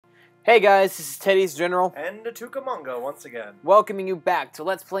Hey guys, this is Teddy's General. And Tucamongo once again. Welcoming you back to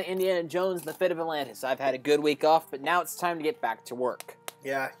Let's Play Indiana Jones and the Fate of Atlantis. I've had a good week off, but now it's time to get back to work.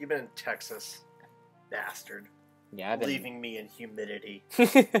 Yeah, you've been in Texas. Bastard. Yeah, I've been... Leaving me in humidity.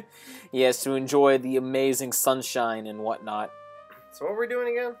 Yes, to enjoy the amazing sunshine and whatnot. So what were we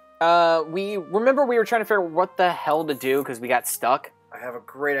doing again? We were trying to figure out what the hell to do because we got stuck. I have a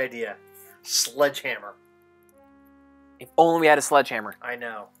great idea. Sledgehammer. If only we had a sledgehammer. I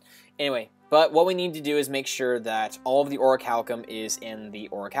know. Anyway, but what we need to do is make sure that all of the orichalcum is in the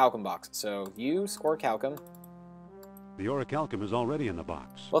orichalcum box. So use orichalcum. The orichalcum is already in the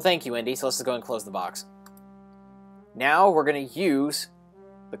box. Well, thank you, Indy. So let's just go and close the box. Now we're going to use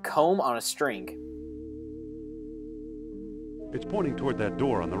the comb on a string. It's pointing toward that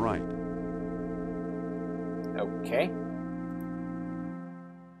door on the right. Okay.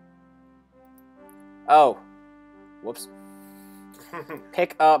 Oh. Whoops.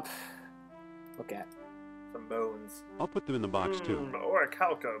 Pick up. Look at. Some bones. I'll put them in the box too.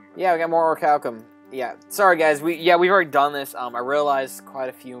 Orichalcum. Yeah, we got more orichalcum. Yeah, sorry guys. We've already done this. I realized quite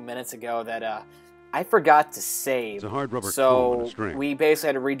a few minutes ago that I forgot to save. It's a hard rubber comb so on a string. we basically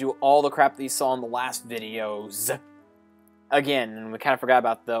had to redo all the crap that you saw in the last videos. Again, and we kind of forgot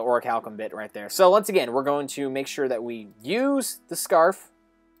about the orichalcum bit right there. So once again, we're going to make sure that we use the scarf,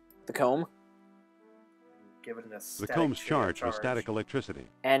 the comb. Give it a the comb's charged with static electricity.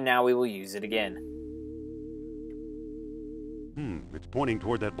 And now we will use it again. It's pointing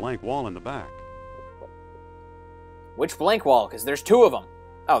toward that blank wall in the back. Which blank wall? Because there's two of them.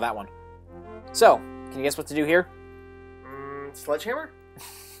 Oh, that one. So, can you guess what to do here? Sledgehammer?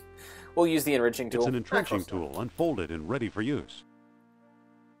 We'll use the enriching tool. It's an entrenching tool, unfolded and ready for use.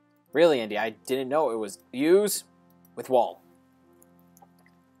 Really, Andy, I didn't know it was use with wall.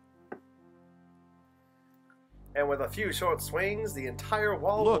 And with a few short swings, the entire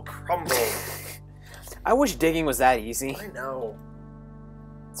wall Look. will crumble. I wish digging was that easy. I know.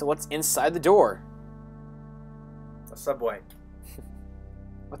 So what's inside the door? A subway.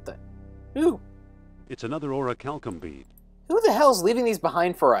 What the? Ooh. It's another orichalcum bead. Who the hell's leaving these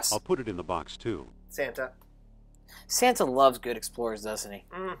behind for us? I'll put it in the box too. Santa. Santa loves good explorers, doesn't he?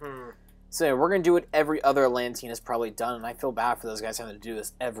 Mm-hmm. So we're going to do what every other Atlantean has probably done, and I feel bad for those guys having to do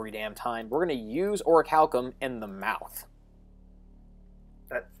this every damn time. We're going to use orichalcum in the mouth.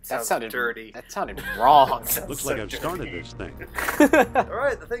 That sounded dirty. That sounded wrong. Looks like I've started this thing.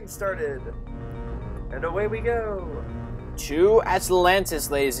 Alright, the thing started. And away we go. To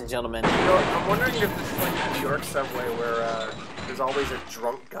Atlantis, ladies and gentlemen. You know, I'm wondering if this is like the New York subway where there's always a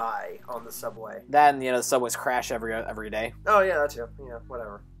drunk guy on the subway. That and, the subways crash every day. Oh, yeah, that's you. Yeah,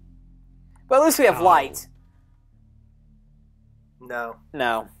 whatever. But at least we have light. No.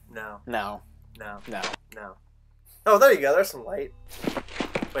 No. No. No. No. No. No. Oh, there you go. There's some light.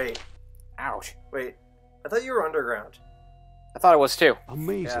 Wait. Ouch. Wait. I thought you were underground. I thought it was too.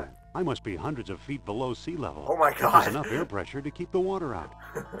 Amazing. Yeah. I must be hundreds of feet below sea level. Oh my There's god. enough air pressure to keep the water out.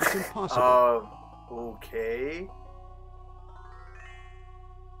 It's impossible. Okay.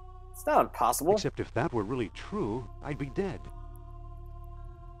 It's not impossible. Except if that were really true, I'd be dead.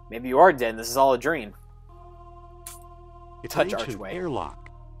 Maybe you are dead and this is all a dream. It's Touch an ancient archway. airlock.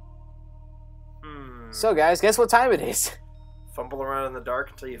 So guys, guess what time it is? Fumble around in the dark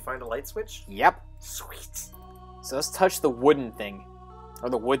until you find a light switch? Yep. Sweet. So let's touch the wooden thing. Or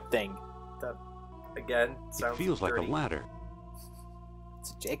the wood thing. That, again, It sounds feels like dirty. a ladder.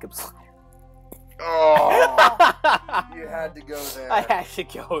 It's a Jacob's ladder. Oh! You had to go there. I had to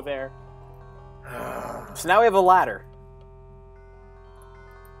go there. So now we have a ladder.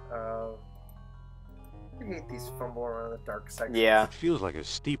 I hate these fumble around in the dark sections. Yeah. It feels like a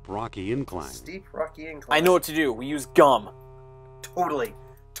steep, rocky incline. Steep, rocky incline. I know what to do. We use gum. Totally.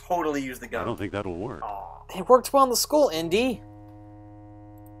 Totally use the gun. I don't think that'll work. Aw. It worked well in the school, Indy.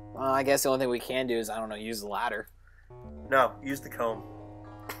 Well, I guess the only thing we can do is, I don't know, use the ladder. No, use the comb.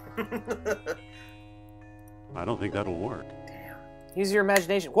 I don't think that'll work. Damn. Use your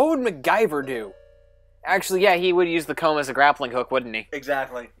imagination. What would MacGyver do? Actually, yeah, he would use the comb as a grappling hook, wouldn't he?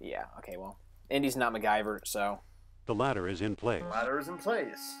 Exactly. Yeah, okay, well. Indy's not MacGyver, so... The ladder is in place. Ladder is in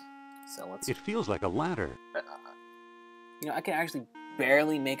place. So let's... It feels like a ladder. I can actually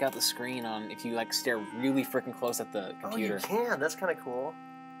barely make out the screen on if you, stare really freaking close at the computer. Oh, you can. That's kind of cool.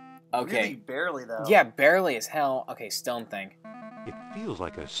 Okay. Really barely, though. Yeah, barely as hell. Okay, stone thing. It feels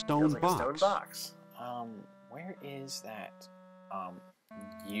like a stone Feels like box. a stone box. Where is that?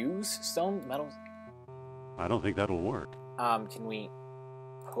 Use stone metals? I don't think that'll work. Can we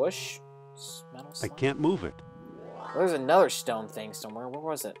push metal I slide? can't move it. There's another stone thing somewhere. Where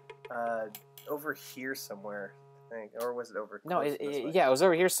was it? Over here somewhere. think. Or was it over? No, close this way? yeah, it was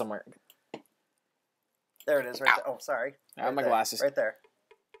over here somewhere. There it is, right there. Oh, sorry. I have my glasses. Right there.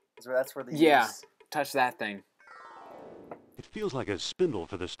 That's where the Yeah, use. touch that thing. It feels like a spindle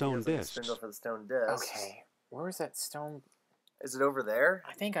for the stone Feels like a discs. spindle for the stone discs. Okay, where is that stone? Is it over there?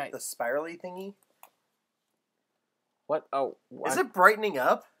 I think The spirally thingy? What? Oh, Is it brightening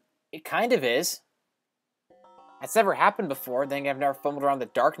up? It kind of is. It's never happened before. Then I've never fumbled around the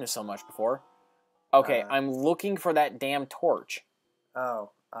darkness so much before. Okay, I'm looking for that damn torch.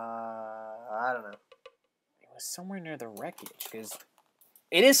 Oh, I don't know. It was somewhere near the wreckage, because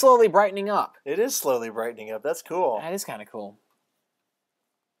it is slowly brightening up. It is slowly brightening up. That's cool. That is kind of cool.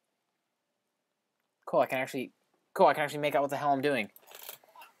 Cool, I can actually make out what the hell I'm doing.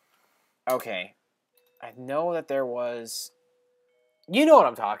 Okay. I know that there was... You know what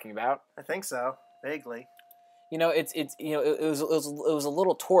I'm talking about. I think so. Vaguely. You know, it was a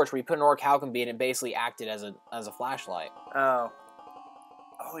little torch where you put an orichalcum bead and it basically acted as a flashlight. Oh.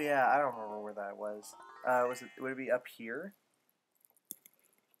 Oh yeah, I don't remember where that was. Would it be up here?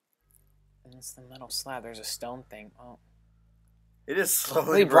 And it's the metal slab. There's a stone thing. Oh. It is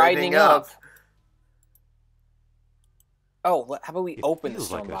slowly brightening up. Oh, how about we open the feels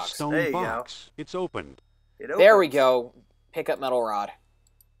stone like box? a stone There you box. go. It's opened. There we go. Pick up metal rod.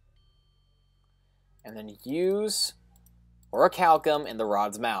 And then use orichalcum in the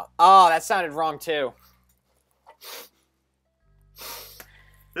rod's mouth. Oh, that sounded wrong too.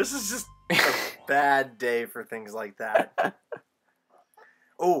 This is just a bad day for things like that.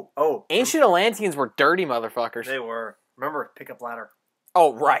 Oh. Ancient Atlanteans were dirty motherfuckers. They were. Remember, pick up ladder.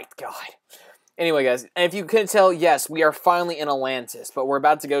 Oh, right. God. Anyway, guys, and if you couldn't tell, yes, we are finally in Atlantis, but we're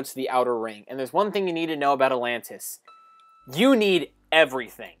about to go to the Outer Ring. And there's one thing you need to know about Atlantis. You need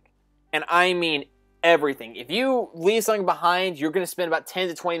everything. And I mean everything. If you leave something behind, you're going to spend about 10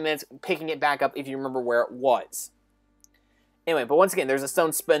 to 20 minutes picking it back up if you remember where it was. Anyway, but once again, there's a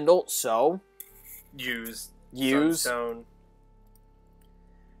stone spindle, so... Use. Sunstone.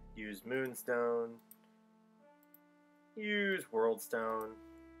 Use moonstone. Use worldstone.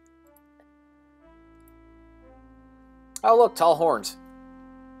 Oh, look, tall horns.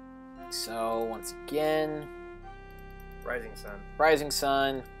 So, once again... Rising sun. Rising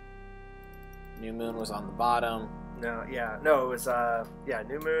sun. New moon was on the bottom. No, it was,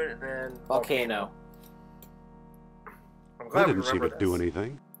 new moon and then... Volcano. I'm glad That we didn't seem remember to do this.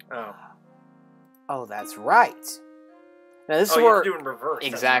 anything. Oh. Oh, that's right. Now, this is you where... have to do it in reverse.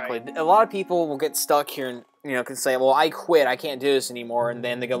 Exactly. That's right. A lot of people will get stuck here and, can say, well, I quit, I can't do this anymore, and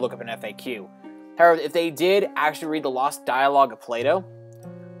then they go look up an FAQ. However, if they did actually read the Lost Dialogue of Plato,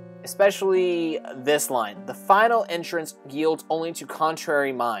 especially this line, the final entrance yields only to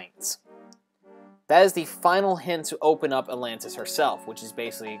contrary minds. That is the final hint to open up Atlantis herself, which is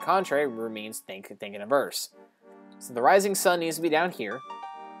basically contrary, means think in a verse. So the rising sun needs to be down here,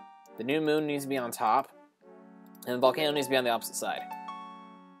 the new moon needs to be on top, and the volcano needs to be on the opposite side.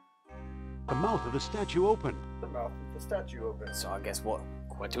 The mouth of the statue opened. The mouth of the statue opens. So I guess what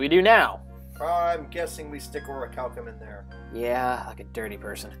do we do now? I'm guessing we stick orichalcum in there. Yeah, like a dirty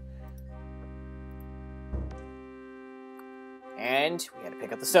person. And we had to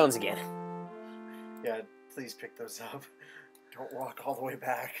pick up the stones again. Yeah, please pick those up. Don't walk all the way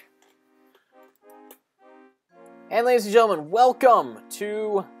back. And ladies and gentlemen, welcome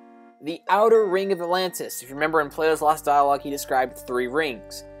to the Outer Ring of Atlantis. If you remember in Plato's Lost Dialogue, he described 3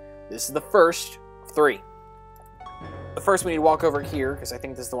 rings. This is the first of 3. The first we need to walk over here, because I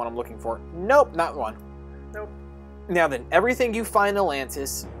think this is the one I'm looking for. Nope, not one. Nope. Now then, everything you find in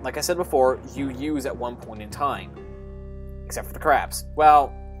Atlantis, like I said before, you use at one point in time. Except for the crabs.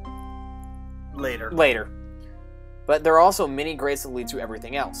 Well... Later. But there are also many grates that lead to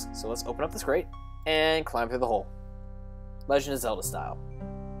everything else. So let's open up this grate and climb through the hole. Legend of Zelda style.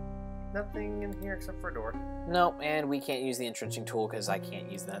 Nothing in here except for a door. No, and we can't use the entrenching tool because I can't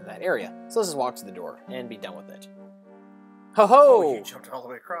use that in that area. So let's just walk to the door and be done with it. Ho ho! Oh, you jumped all the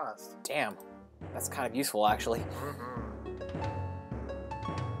way across. Damn. That's kind of useful, actually. Mm-hmm.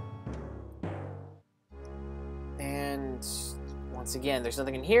 And once again, there's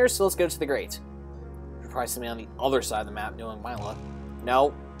nothing in here, so let's go to the grate. There's probably something on the other side of the map, knowing my luck.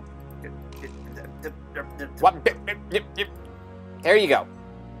 No. What? There you go.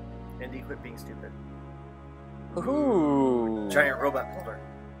 Andy, quit being stupid. Woohoo! Giant robot puller.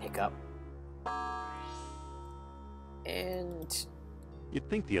 Pick up. And... You'd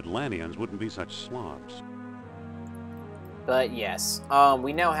think the Atlanteans wouldn't be such slobs. But yes,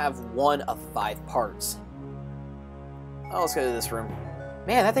 we now have 1 of 5 parts. Oh, let's go to this room.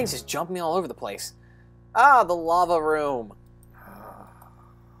 Man, that thing's just jumping me all over the place. Ah, the lava room.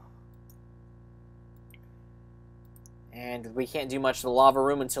 And we can't do much in the lava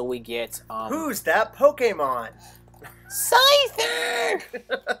room until we get, Who's that Pokemon? Scyther!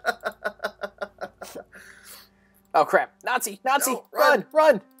 Oh, crap. Nazi! Nazi! No, run!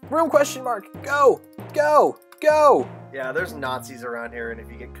 Run! Room question mark! Go! Go! Go! Yeah, there's Nazis around here, and if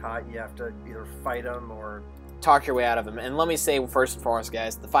you get caught, you have to either fight them or... Talk your way out of them. And let me say, first and foremost,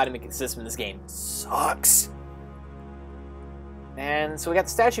 guys, the fighting system in this game sucks. And so we got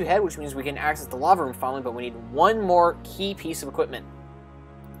the statue head, which means we can access the lava room finally, but we need one more key piece of equipment.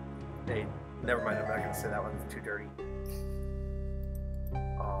 Hey, never mind, I'm not going to say that one. It's too dirty.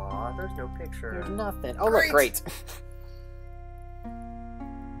 Aw, there's no picture. There's nothing. Oh, look, great.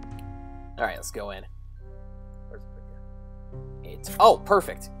 Alright, let's go in. Where's the picture? It's... Oh,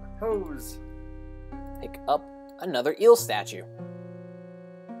 perfect. Hose. Pick up another eel statue.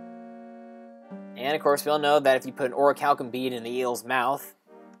 And, of course, we all know that if you put an orichalcum bead in the eel's mouth...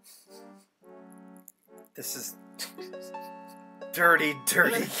 This is... dirty,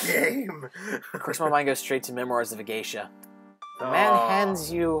 dirty game. Of course, my mind goes straight to Memoirs of a Geisha. The man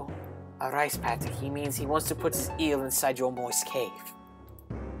hands you a rice paddy. He means he wants to put his eel inside your moist cave.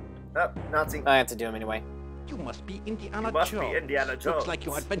 Oh, Nazi. I have to do him anyway. You must be Indiana You must Jones. be Indiana Jones. Looks like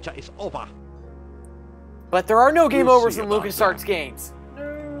your adventure is over. But there are no game We'll overs see in about LucasArts games.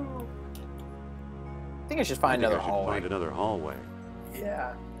 No. I think I should find another hallway. Find another hallway.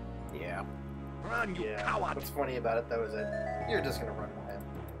 Yeah. Yeah. Run, you Yeah. coward! What's funny about it, though, is that you're just going to run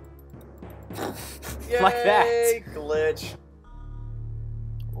by him. Like that. Yay, glitch.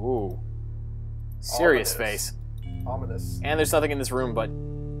 Ooh. Serious Ominous. face. Ominous. And there's nothing in this room, but...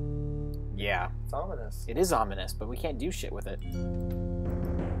 Yeah. It's ominous. It is ominous, but we can't do shit with it.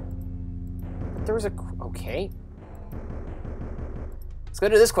 But there was a... Okay. Let's go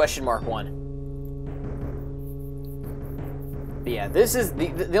to this question mark one. But yeah, this is...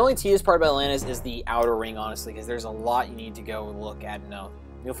 The only tedious part about Atlantis is the outer ring, honestly, because there's a lot you need to go look at and know.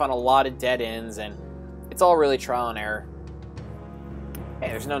 You'll find a lot of dead ends, and it's all really trial and error. Hey,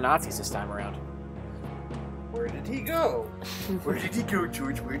 there's no Nazis this time around. Where did he go? Where did he go,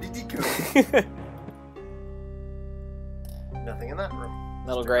 George? Where did he go? Nothing in that room.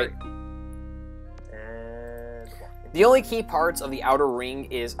 That'll great. And... The only key parts of the outer ring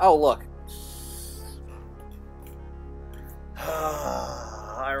is... Oh, look.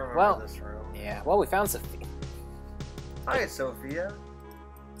 I remember Well, this room. Yeah, well, we found Sophia. Hi, Sophia.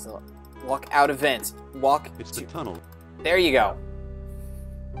 So, walk out of vent. Walk It's to... the tunnel. There you go.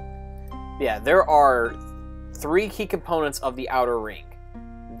 Yeah, there are 3 key components of the outer ring.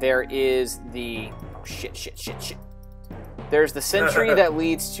 There is the... Oh, shit. There's the sentry that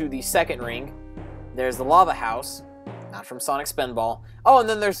leads to the second ring. There's the lava house, not from Sonic Spinball. Oh, and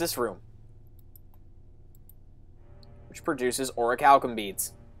then there's this room, which produces orichalcum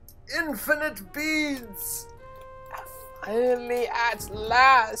beads. Infinite beads! Finally, at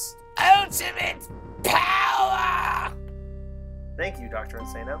last, ultimate power! Thank you, Dr.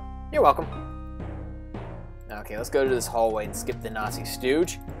 Insano. You're welcome. Okay, let's go to this hallway and skip the Nazi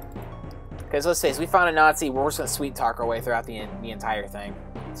stooge. Because let's say, we found a Nazi, we're just going to sweet talk our way throughout the entire thing.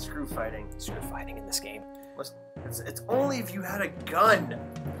 Screw fighting. Screw fighting in this game. It's only if you had a gun.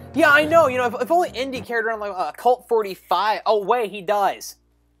 Yeah, I know. You know, if only Indy carried around like a Colt 45. Oh, wait, he does.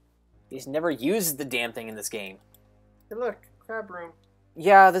 He's never used the damn thing in this game. Hey, look, crab room.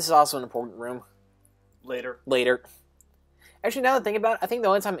 Yeah, this is also an important room. Later. Actually, now that I think about it, I think the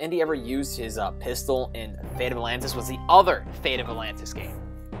only time Indy ever used his pistol in Fate of Atlantis was the other Fate of Atlantis game.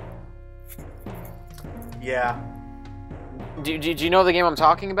 Yeah. Do you know the game I'm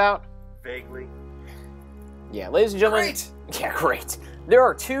talking about? Vaguely. Yeah, ladies and gentlemen. Great! Yeah, great. There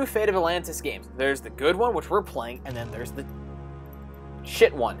are 2 Fate of Atlantis games. There's the good one, which we're playing, and then there's the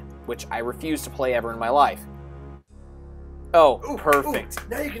shit one, which I refuse to play ever in my life. Oh, Ooh, perfect. Ooh,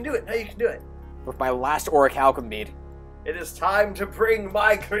 now you can do it. With my last orichalcum bead. It is time to bring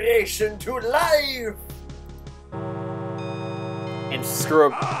my creation to life! And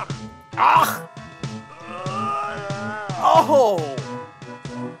screw up. Ah! Oh!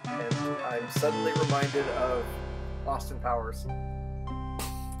 And I'm suddenly reminded of Austin Powers.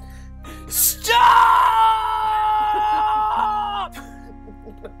 Stop!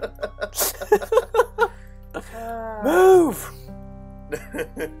 Move!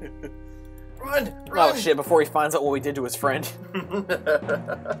 Run! Oh shit, before he finds out what we did to his friend.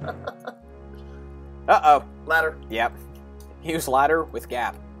 Uh-oh. Ladder. Yep. Use ladder with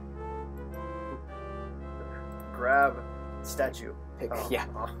gap. Grab statue. Yeah.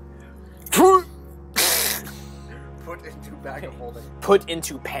 Put into bag of holding. Put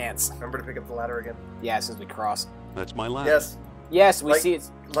into pants. Remember to pick up the ladder again. Yeah, as soon as we cross. That's my ladder. Yes. Yes, we Like- see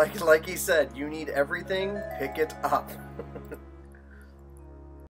it's... Like he said, you need everything, pick it up.